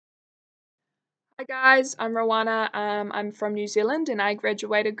Hi guys, I'm Roana. I'm from New Zealand and I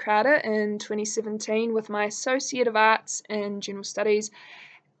graduated Crowder in 2017 with my Associate of Arts in General Studies.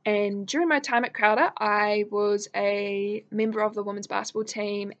 And during my time at Crowder, I was a member of the women's basketball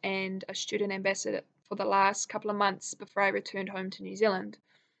team and a student ambassador for the last couple of months before I returned home to New Zealand.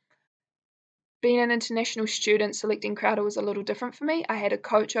 Being an international student, selecting Crowder was a little different for me. I had a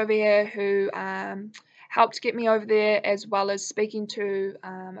coach over here who helped get me over there, as well as speaking to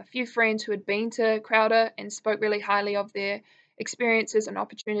a few friends who had been to Crowder and spoke really highly of their experiences and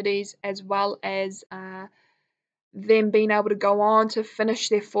opportunities, as well as them being able to go on to finish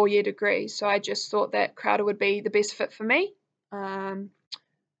their 4-year degree. So I just thought that Crowder would be the best fit for me.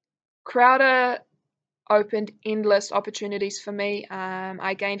 Crowder opened endless opportunities for me.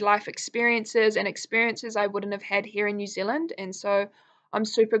 I gained life experiences and experiences I wouldn't have had here in New Zealand, and so I'm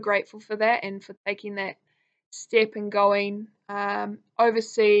super grateful for that and for taking that step and going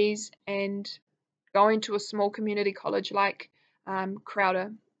overseas and going to a small community college like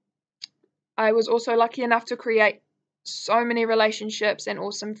Crowder. I was also lucky enough to create so many relationships and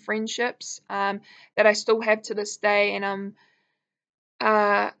awesome friendships that I still have to this day, and I'm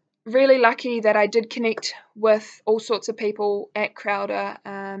uh, really lucky that I did connect with all sorts of people at Crowder,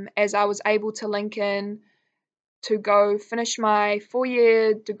 as I was able to link in to go finish my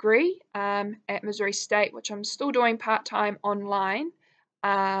 4-year degree at Missouri State, which I'm still doing part-time online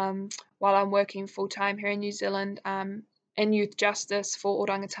while I'm working full-time here in New Zealand in youth justice for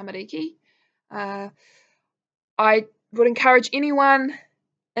Oranga Tamariki. Uh, I would encourage anyone,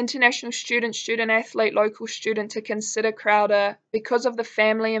 international student, student athlete, local student, to consider Crowder because of the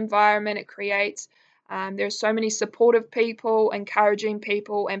family environment it creates. There are so many supportive people, encouraging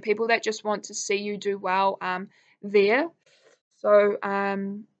people, and people that just want to see you do well there. So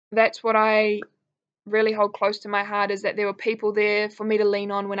that's what I really hold close to my heart, is that there were people there for me to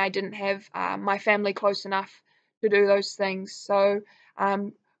lean on when I didn't have my family close enough to do those things. So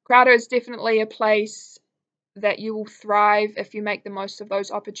Crowder is definitely a place that you will thrive if you make the most of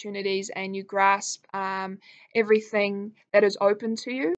those opportunities and you grasp everything that is open to you.